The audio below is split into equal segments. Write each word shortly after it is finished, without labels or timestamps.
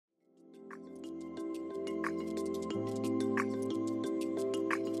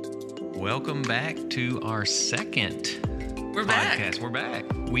Welcome back to our second podcast. We're back.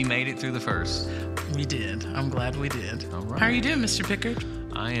 We made it through the first. We did. I'm glad we did. All right. How are you doing, Mr. Pickard?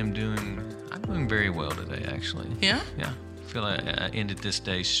 I'm doing very well today, actually. Yeah? Yeah. I feel like I ended this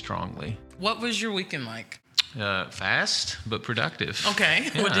day strongly. What was your weekend like? Fast, but productive. Okay.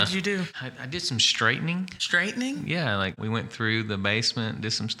 Yeah. What did you do? I did some straightening. Straightening? Yeah, like we went through the basement,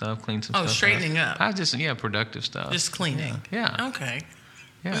 did some stuff, cleaned some stuff. Oh, straightening up. I just, productive stuff. Just cleaning. Yeah. Okay.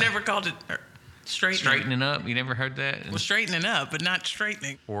 Yeah. I never called it straightening. Straightening up. You never heard that? Well, straightening up, but not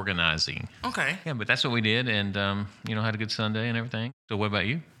straightening. Organizing. Okay. Yeah, but that's what we did, and, had a good Sunday and everything. So what about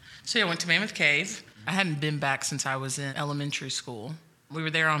you? So I went to Mammoth Cave. I hadn't been back since I was in elementary school. We were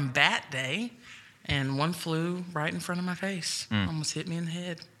there on Bat Day, and one flew right in front of my face. Almost hit me in the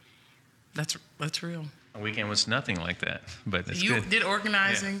head. That's real. A weekend was nothing like that, but it's You good. did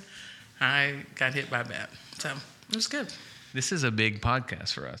organizing. Yeah. I got hit by a bat. So it was good. This is a big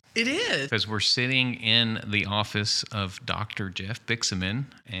podcast for us. It is. Because we're sitting in the office of Dr. Jeff Bixenman,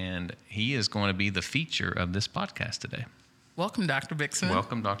 and he is going to be the feature of this podcast today. Welcome, Dr. Bixenman.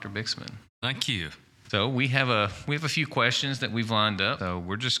 Welcome, Dr. Bixenman. Thank you. So we have a few questions that we've lined up. So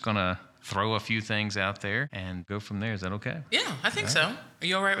we're just going to throw a few things out there and go from there. Is that okay? Yeah, I think so. Are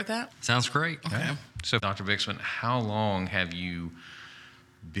you all right with that? Sounds great. Okay. Right. So, Dr. Bixenman, how long have you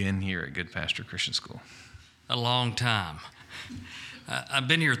been here at Goodpasture Christian School? A long time. I've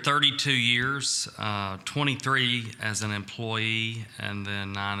been here 32 years, 23 as an employee, and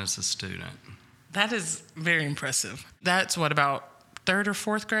then 9 as a student. That is very impressive. That's what, about third or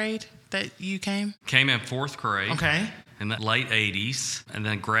fourth grade that you came? Came in 4th grade. Okay. In the late 80s, and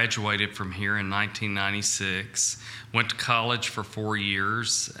then graduated from here in 1996. Went to college for 4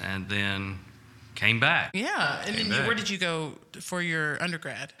 years, and then came back. Yeah. And then where did you go for your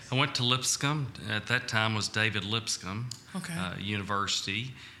undergrad? I went to Lipscomb. At that time was David Lipscomb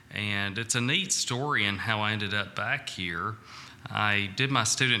University. And it's a neat story in how I ended up back here. I did my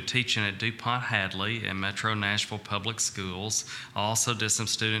student teaching at DuPont Hadley and Metro Nashville Public Schools. I also did some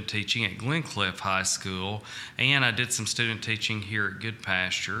student teaching at Glencliff High School, and I did some student teaching here at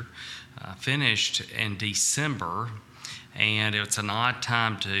Goodpasture. Finished in December, and it's an odd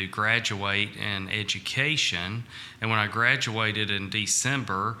time to graduate in education. And when I graduated in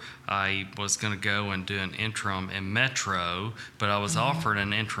December, I was going to go and do an interim in Metro, but I was offered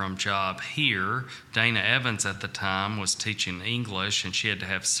an interim job here. Dana Evans at the time was teaching English, and she had to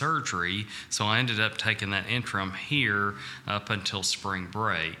have surgery, so I ended up taking that interim here up until spring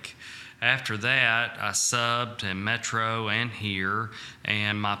break. After that, I subbed in Metro and here,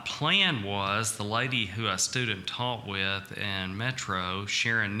 and my plan was the lady who I student taught with in Metro,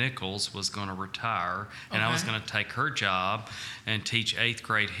 Sharon Nichols, was going to retire, and I was going to take her job and teach 8th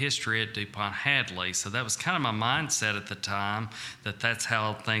grade history at DuPont Hadley. So that was kind of my mindset at the time, that that's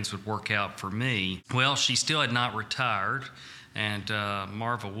how things would work out for me. Well, she still had not retired. And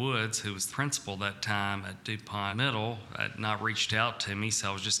Marva Woods, who was the principal that time at DuPont Middle, had not reached out to me, so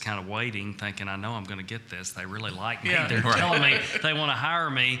I was just kind of waiting, thinking, I know I'm going to get this. They really like me. Yeah. They're telling me they want to hire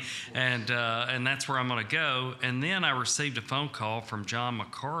me, and that's where I'm going to go. And then I received a phone call from John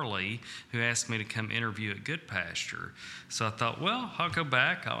McCarley, who asked me to come interview at Goodpasture. So I thought, well, I'll go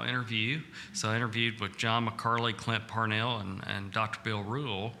back. I'll interview. So I interviewed with John McCarley, Clint Parnell, and Dr. Bill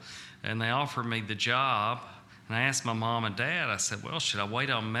Rule, and they offered me the job. And I asked my mom and dad, I said, well, should I wait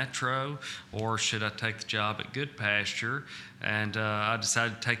on Metro or should I take the job at Goodpasture? And I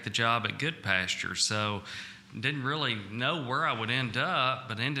decided to take the job at Goodpasture. So didn't really know where I would end up,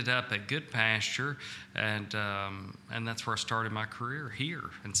 but ended up at Goodpasture. And that's where I started my career here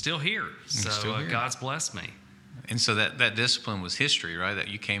and still here. So God's blessed me. And so that discipline was history, right? That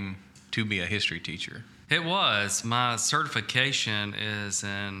you came to be a history teacher. It was. My certification is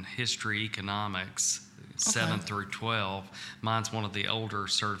in history economics. 7 through 12. Mine's one of the older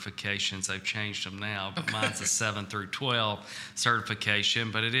certifications. They've changed them now, but mine's a 7 through 12 certification.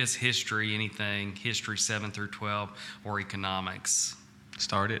 But it is history, anything, history 7 through 12 or economics.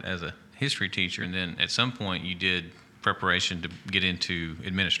 Started as a history teacher, and then at some point you did preparation to get into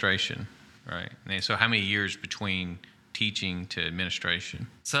administration, right? And so how many years between teaching to administration?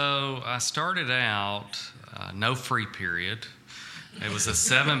 So I started out, no free period. It was a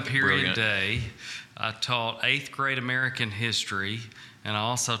 7-period day. I taught 8th grade American history, and I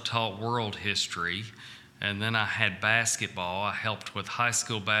also taught world history. And then I had basketball. I helped with high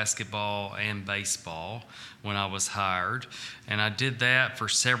school basketball and baseball when I was hired. And I did that for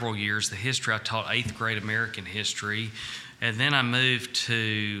several years. The history, I taught 8th grade American history. And then I moved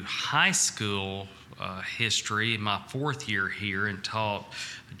to high school history in my 4th year here and taught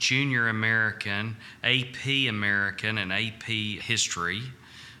junior American, AP American, and AP history.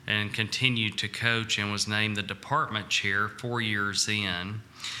 and continued to coach and was named the department chair 4 years in.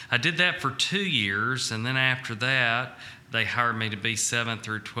 I did that for 2 years, and then after that, they hired me to be 7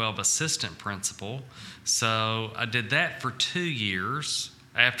 through 12 assistant principal. So I did that for 2 years.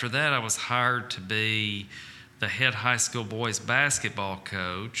 After that, I was hired to be the head high school boys basketball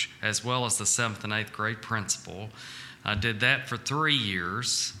coach, as well as the 7th and 8th grade principal. I did that for 3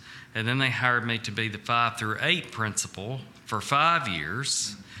 years, and then they hired me to be the 5 through 8 principal for 5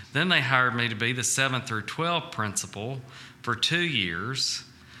 years. Then they hired me to be the 7 through 12 principal for 2 years.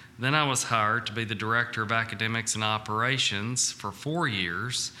 Then I was hired to be the director of academics and operations for 4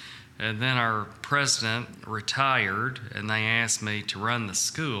 years. And then our president retired, and they asked me to run the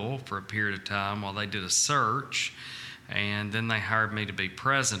school for a period of time while they did a search. And then they hired me to be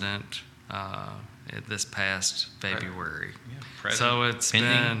president this past February. Yeah, so it's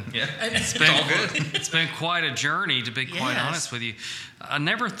pending. been all good. It's been quite a journey, to be quite honest with you. I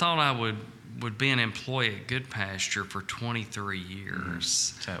never thought I would be an employee at Goodpasture for 23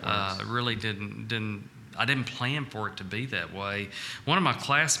 years. Really I didn't plan for it to be that way. One of my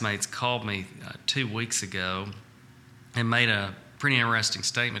classmates called me 2 weeks ago and made a pretty interesting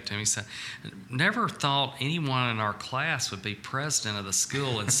statement to me. He said, never thought anyone in our class would be president of the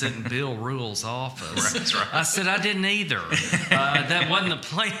school and sit in Bill Rule's office. That's right. I said, I didn't either. That wasn't the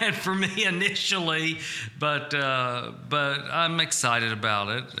plan for me initially, but I'm excited about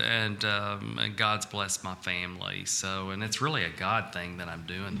it, and God's blessed my family. So, and it's really a God thing that I'm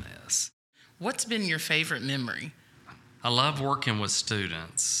doing this. What's been your favorite memory? I love working with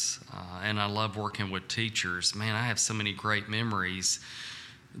students, and I love working with teachers. Man, I have so many great memories.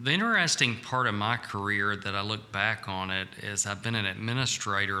 The interesting part of my career that I look back on it is I've been an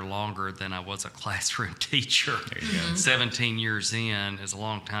administrator longer than I was a classroom teacher. There you go. 17 years in is a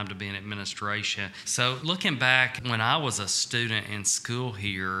long time to be in administration. So looking back, when I was a student in school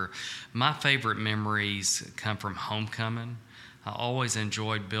here, my favorite memories come from homecoming. I always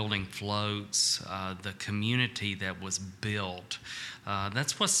enjoyed building floats, the community that was built.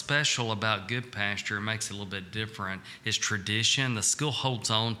 That's what's special about Goodpasture. It makes it a little bit different. Is tradition. The school holds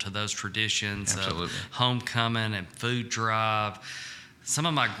on to those traditions. Absolutely. Of homecoming and food drive. Some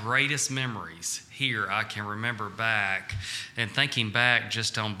of my greatest memories here, I can remember back, and thinking back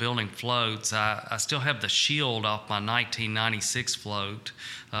just on building floats, I still have the shield off my 1996 float.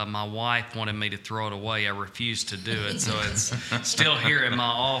 My wife wanted me to throw it away. I refused to do it, so it's still here in my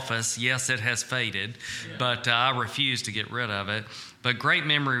office. Yes, it has faded, but I refused to get rid of it. But great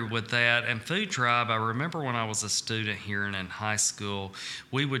memory with that. And food drive, I remember when I was a student here and in high school,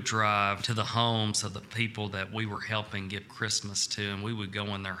 we would drive to the homes of the people that we were helping give Christmas to, and we would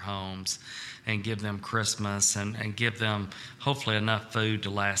go in their homes and give them Christmas and give them hopefully enough food to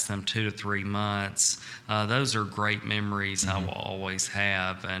last them 2 to 3 months. Those are great memories I will always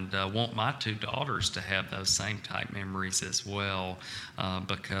have, and want my 2 daughters to have those same type memories as well,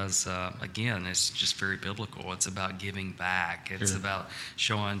 because again, it's just very biblical. It's about giving back. It's about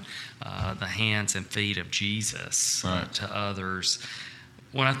showing the hands and feet of Jesus to others.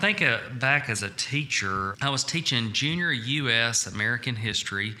 When I think back as a teacher, I was teaching junior U.S. American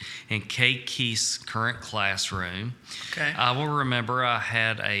history in Kate Keith's current classroom. Okay. I will remember I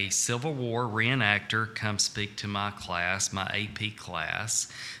had a Civil War reenactor come speak to my class, my AP class.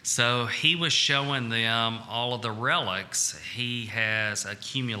 So he was showing them all of the relics he has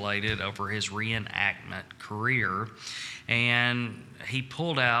accumulated over his reenactment career. And he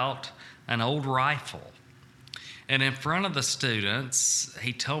pulled out an old rifle. And in front of the students,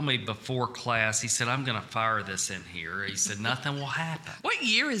 he told me before class, he said, I'm going to fire this in here. He said, nothing will happen. What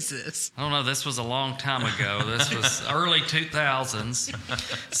year is this? I don't know. This was a long time ago. This was early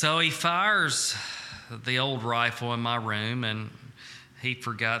 2000s. So he fires the old rifle in my room, and he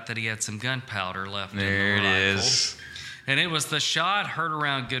forgot that he had some gunpowder left in the rifle. There it is. And it was the shot heard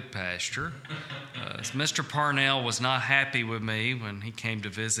around Goodpasture. Mr. Parnell was not happy with me when he came to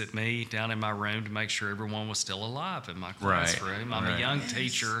visit me down in my room to make sure everyone was still alive in my classroom. I'm a young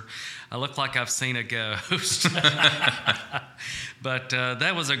teacher. I look like I've seen a ghost. But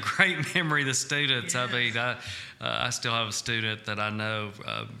that was a great memory. The students, I mean, I still have a student that I know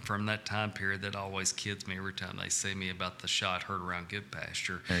from that time period that always kids me every time they see me about the shot heard around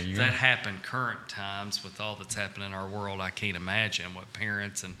Goodpasture. If that happened current times with all that's happening in our world, I can't imagine what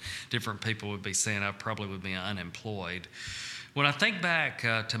parents and different people would be saying. I probably would be unemployed. When I think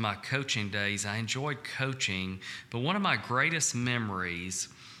back to my coaching days, I enjoyed coaching, but one of my greatest memories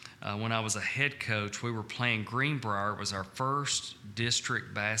when I was a head coach, we were playing Greenbrier. It was our first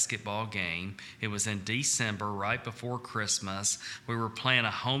district basketball game. It was in December, right before Christmas. We were playing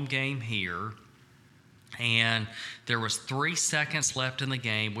a home game here. And there was 3 seconds left in the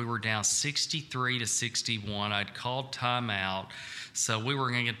game. We were down 63-61. I'd called timeout. So we were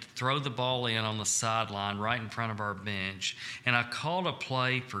going to get to throw the ball in on the sideline right in front of our bench. And I called a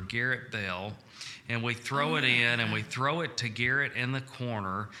play for Garrett Bell. And we throw it in, and we throw it to Garrett in the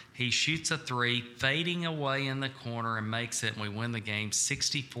corner. He shoots a 3, fading away in the corner, and makes it, and we win the game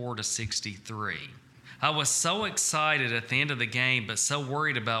 64-63. I was so excited at the end of the game, but so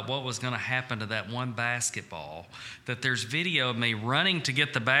worried about what was going to happen to that one basketball, that there's video of me running to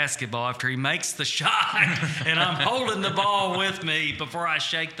get the basketball after he makes the shot, and I'm holding the ball with me before I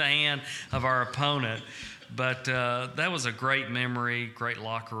shake the hand of our opponent. But that was a great memory, great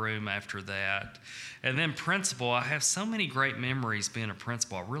locker room after that. And then principal, I have so many great memories being a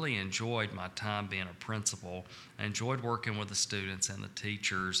principal. I really enjoyed my time being a principal. I enjoyed working with the students and the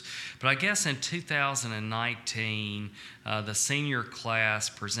teachers. But I guess in 2019, the senior class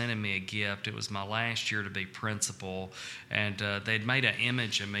presented me a gift. It was my last year to be principal, and they'd made an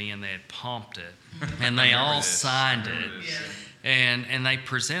image of me and they had pumped it, and they all signed it. And they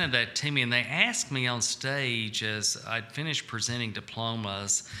presented that to me, and they asked me on stage as I'd finished presenting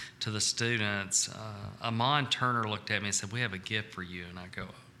diplomas to the students. Amon Turner looked at me and said, "We have a gift for you." And I go,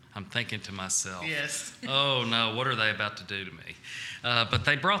 I'm thinking to myself, yes. Oh no, what are they about to do to me? But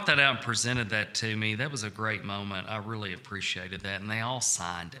they brought that out and presented that to me. That was a great moment. I really appreciated that, and they all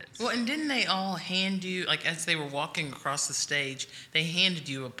signed it. Well, and didn't they all hand you, like as they were walking across the stage, they handed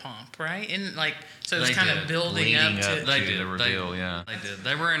you a pump, right? And like, so it was kind of building up to the reveal. They did.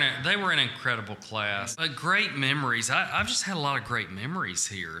 They were an incredible class. Great memories. I've just had a lot of great memories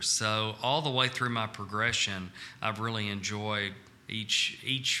here. So all the way through my progression, I've really enjoyed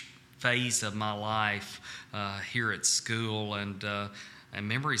each phase of my life here at school, and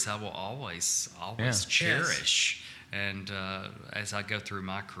memories I will always cherish. And as I go through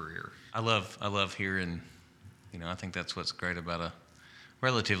my career, I love hearing. I think that's what's great about a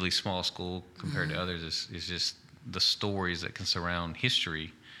relatively small school compared to others is just the stories that can surround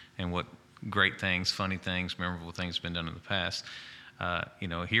history and what great things, funny things, memorable things have been done in the past.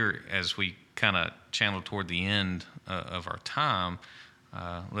 Here as we kind of channel toward the end of our time,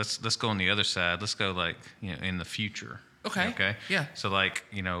 let's go on the other side. Let's go in the future. Okay. Yeah. So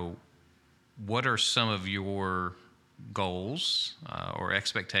what are some of your goals or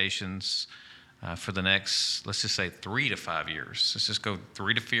expectations for the next, let's just say 3 to 5 years? Let's just go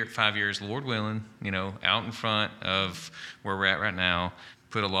 3 to 5 years, Lord willing, out in front of where we're at right now,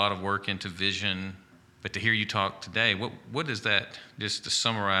 put a lot of work into vision. But to hear you talk today, what is that, just to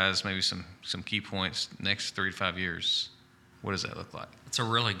summarize maybe some key points, next 3 to 5 years, what does that look like? It's a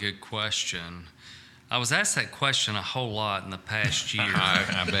really good question. I was asked that question a whole lot in the past year.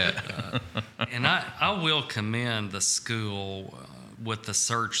 I bet. And I will commend the school with the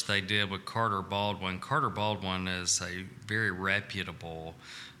search they did with Carter Baldwin. Carter Baldwin is a very reputable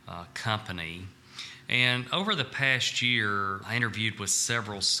company. And over the past year, I interviewed with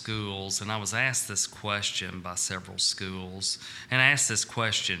several schools, and I was asked this question by several schools. And I asked this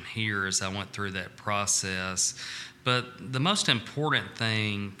question here as I went through that process. But the most important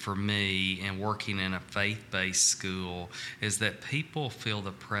thing for me in working in a faith-based school is that people feel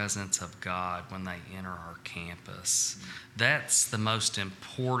the presence of God when they enter our campus. That's the most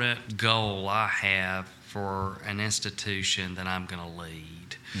important goal I have for an institution that I'm going to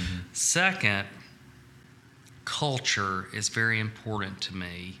lead. Mm-hmm. Second, culture is very important to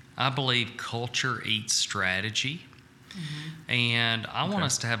me. I believe culture eats strategy. Mm-hmm. And I want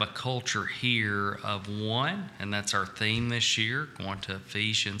us to have a culture here of one, and that's our theme this year, going to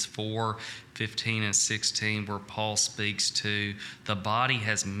Ephesians 4:15 and 16, where Paul speaks to the body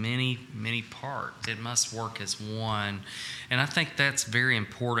has many, many parts. It must work as one. And I think that's very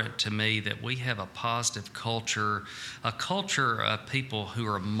important to me, that we have a positive culture, a culture of people who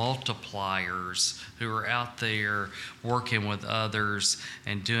are multipliers, who are out there working with others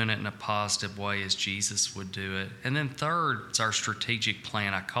and doing it in a positive way as Jesus would do it. And then third, it's our strategic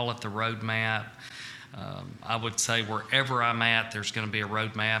plan. I call it the roadmap. I would say wherever I'm at, there's going to be a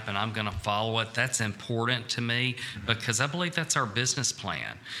roadmap, and I'm going to follow it. That's important to me because I believe that's our business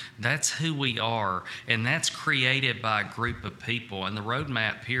plan. That's who we are, and that's created by a group of people. And the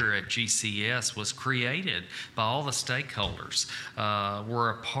roadmap here at GCS was created by all the stakeholders. We're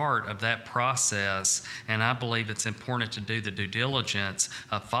a part of that process, and I believe it's important to do the due diligence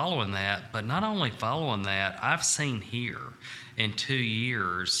of following that. But not only following that, I've seen here in 2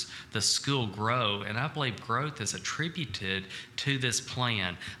 years the school grow, and I believe growth is attributed to this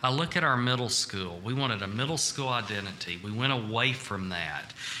plan. I look at our middle school. We wanted a middle school identity. We went away from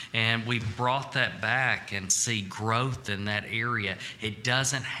that, and we brought that back and see growth in that area. It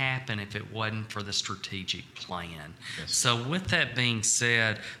doesn't happen if it wasn't for the strategic plan. Yes. So with that being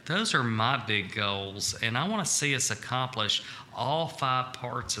said, those are my big goals, and I want to see us accomplish all 5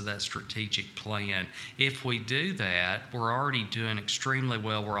 parts of that strategic plan. If we do that, we're already doing extremely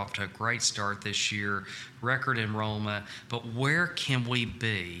well. We're off to a great start this year, record enrollment. But where can we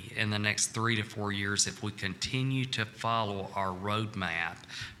be in the next 3 to 4 years if we continue to follow our roadmap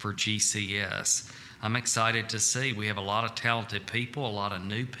for GCS? I'm excited to see. We have a lot of talented people, a lot of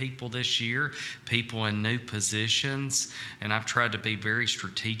new people this year, people in new positions, and I've tried to be very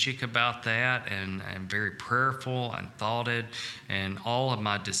strategic about that and very prayerful and thoughted in all of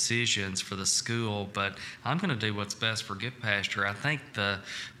my decisions for the school. But I'm going to do what's best for Goodpasture. I think the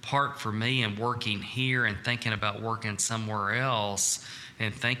part for me in working here and thinking about working somewhere else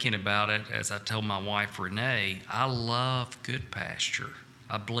and thinking about it, as I told my wife Renee, I love Goodpasture.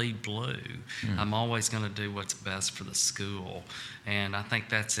 I bleed blue. I'm always going to do what's best for the school. And I think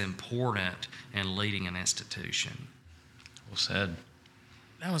that's important in leading an institution. Well said.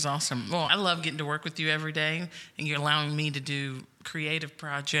 That was awesome. Well, I love getting to work with you every day, and you're allowing me to do creative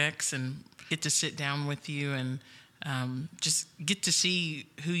projects and get to sit down with you and just get to see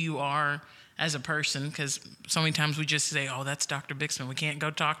who you are as a person, because so many times we just say, oh, that's Dr. Bixenman. We can't go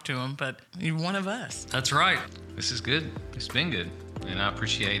talk to him, but you're one of us. That's right. This is good. It's been good. And I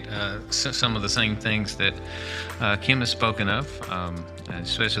appreciate some of the same things that Kim has spoken of, and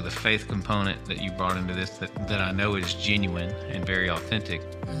especially the faith component that you brought into this that I know is genuine and very authentic.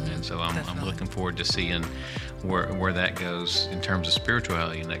 And so I'm looking forward to seeing where that goes in terms of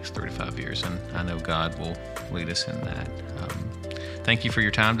spirituality in the next 35 years. And I know God will lead us in that. Thank you for your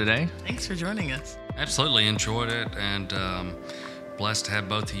time today. Thanks for joining us. Absolutely enjoyed it, and blessed to have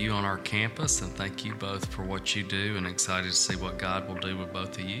both of you on our campus, and thank you both for what you do, and excited to see what God will do with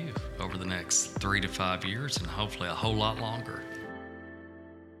both of you over the next 3 to 5 years and hopefully a whole lot longer.